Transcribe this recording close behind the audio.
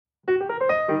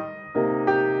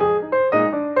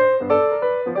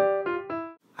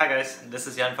guys, this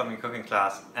is Jan from your cooking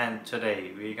class, and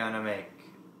today we're gonna make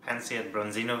pan-seared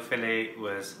Branzino Fillet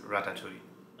with Ratatouille.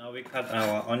 Now we cut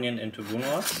our onion into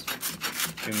brunoise.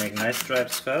 We make nice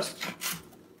stripes first,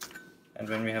 and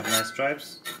when we have nice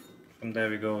stripes, from there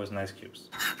we go with nice cubes.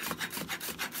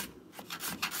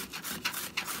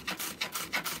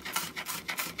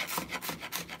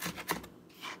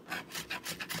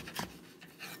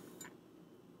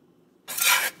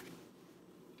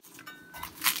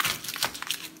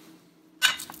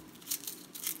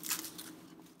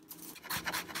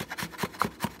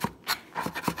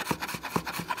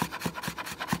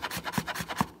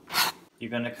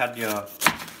 You're gonna cut your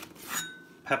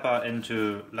pepper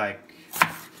into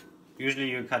usually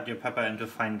you cut your pepper into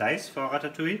fine dice for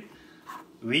ratatouille.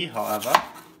 We, however,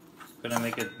 gonna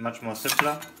make it much more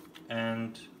simpler,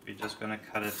 and we're just gonna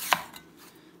cut it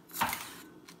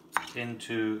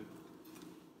into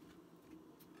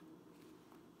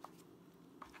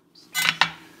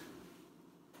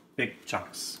big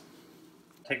chunks.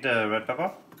 Take the red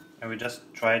pepper and we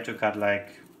just try to cut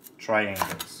like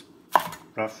triangles.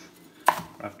 Rough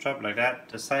chop like that,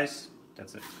 the size,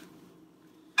 that's it.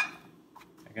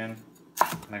 Again,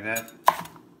 like that.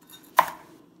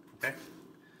 Okay.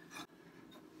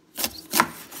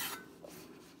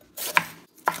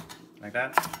 Like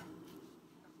that.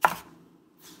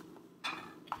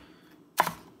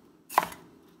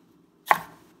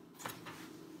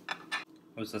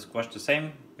 With the squash the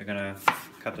same, we're gonna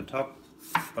cut the top,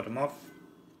 bottom off.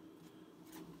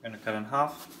 We're gonna cut in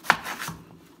half.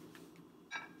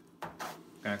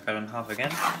 Gonna cut in half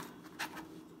again.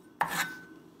 I'm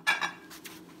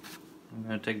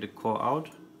gonna take the core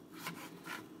out.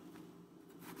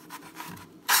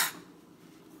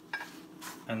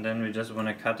 And then we just want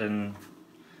to cut in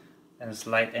a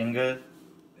slight angle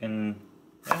in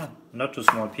not too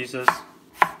small pieces.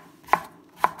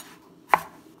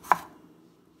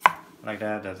 Like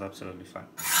that, that's absolutely fine.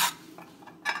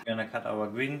 We're gonna cut our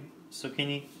green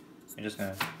zucchini. We're just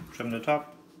gonna trim the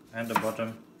top and the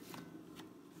bottom.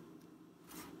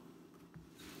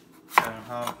 Cut in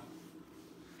half.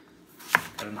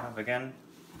 Cut in half again.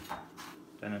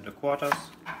 Then into quarters.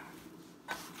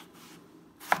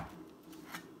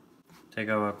 Take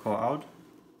our core out.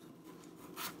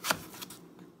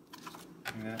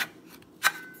 Like that.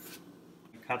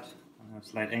 Cut on a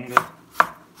slight angle.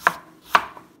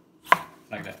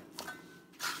 Like that.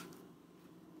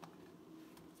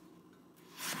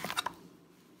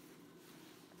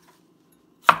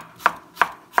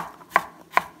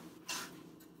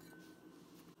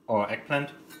 Or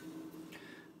eggplant.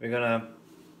 We're gonna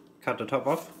cut the top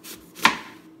off.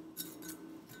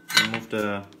 Remove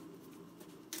the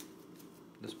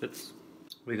bits.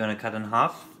 We're gonna cut in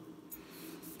half.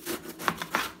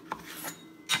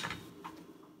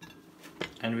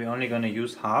 And we're only gonna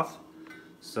use half.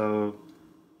 So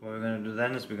what we're gonna do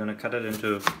then is we're gonna cut it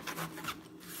into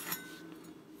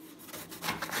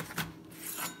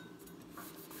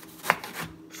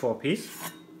four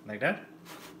pieces, like that.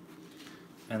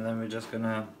 And then we're just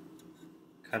gonna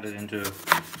cut it into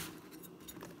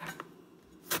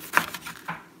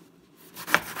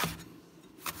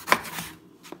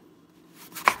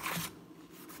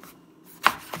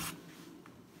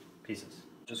pieces.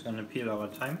 Just gonna peel our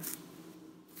thyme.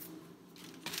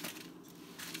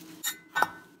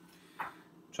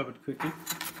 Chop it quickly.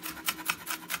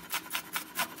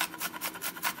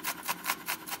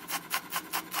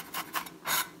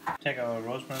 Take our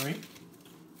rosemary.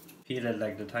 Peel it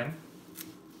like the thyme.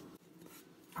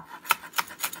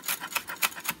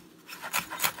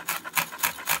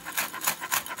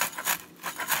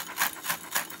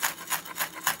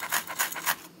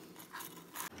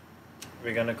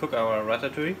 We're gonna cook our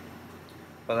ratatouille.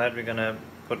 For that we're gonna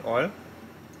put oil, a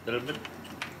little bit.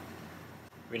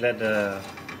 We let the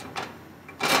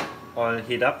oil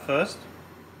heat up first,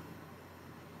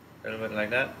 a little bit like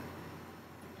that.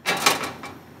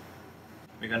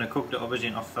 We're gonna cook the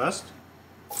aubergine off first.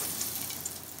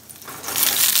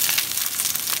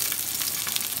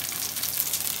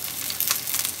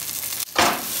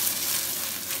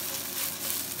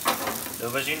 The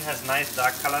aubergine has nice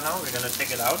dark color now. We're gonna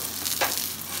take it out.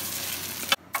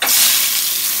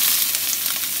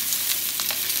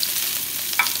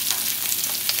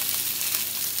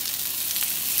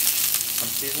 Some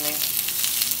seasoning.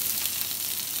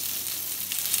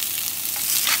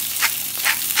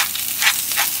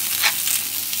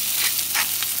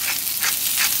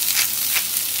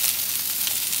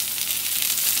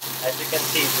 As you can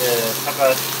see, the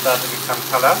peppers start to become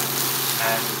color,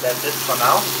 and that's it for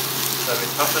now. So we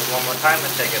toss it one more time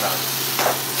and take it out.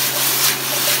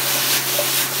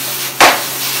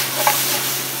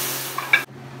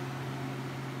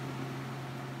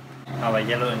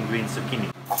 yellow and green zucchini.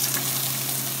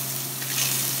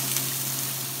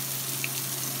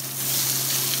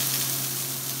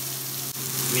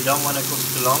 We don't want to cook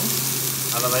too long,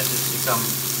 otherwise it becomes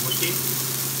mushy,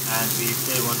 and we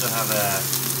still want to have a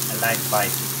light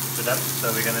bite to them,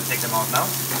 so we're going to take them out now.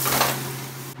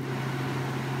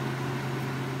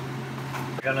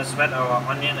 We're going to sweat our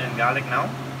onion and garlic now.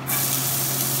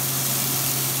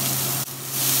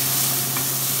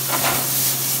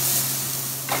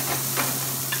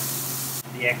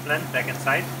 The eggplant back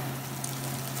inside.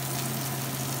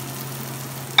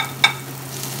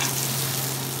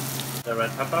 The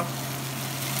red pepper.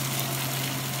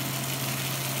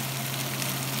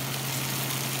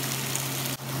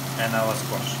 And our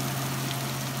squash.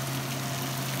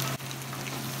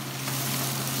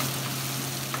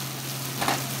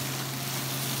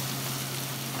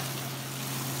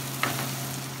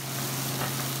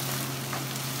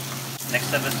 Next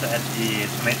step is to add the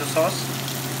tomato sauce.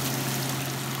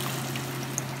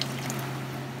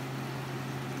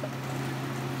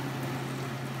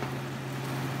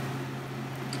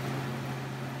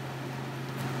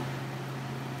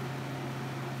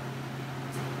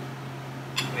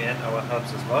 We add our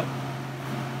herbs as well.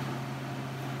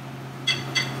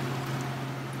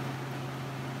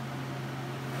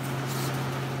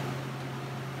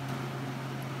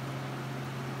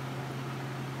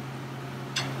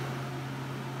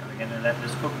 We're going to let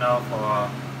this cook now for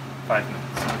 5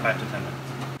 to 10 minutes.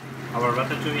 Our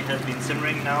ratatouille has been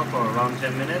simmering now for around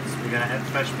 10 minutes. We're going to add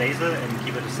fresh basil and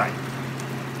keep it aside.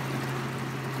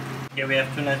 Here we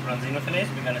have 2 nice Branzino fillets.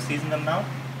 We're going to season them now.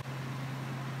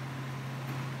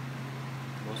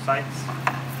 Both sides.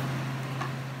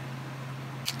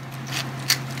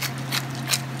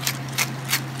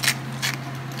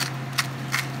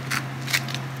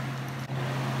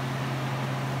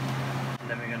 And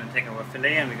then we're going to take our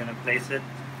fillet and we're going to place it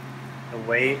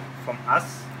away from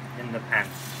us in the pan,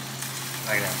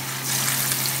 like that.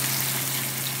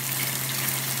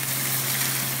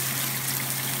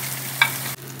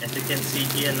 As you can see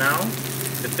here now,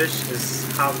 the fish is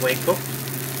halfway cooked.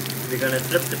 We're going to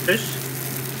flip the fish,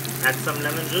 add some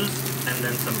lemon juice and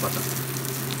then some butter.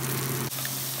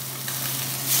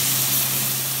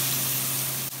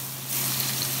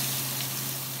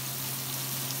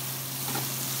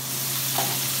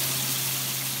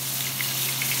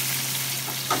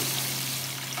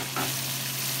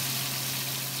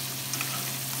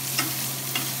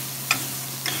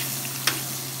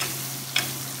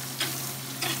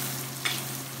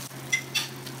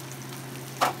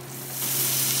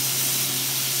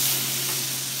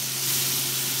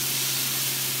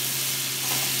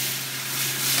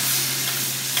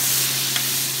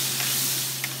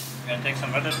 We're going to take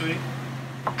some ratatouille.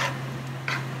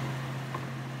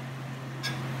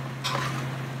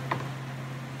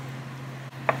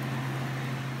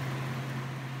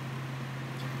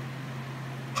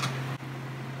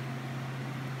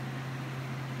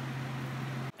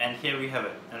 And here we have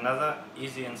it, another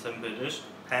easy and simple dish,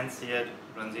 pan-seared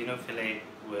Branzino fillet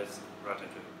with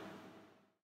ratatouille.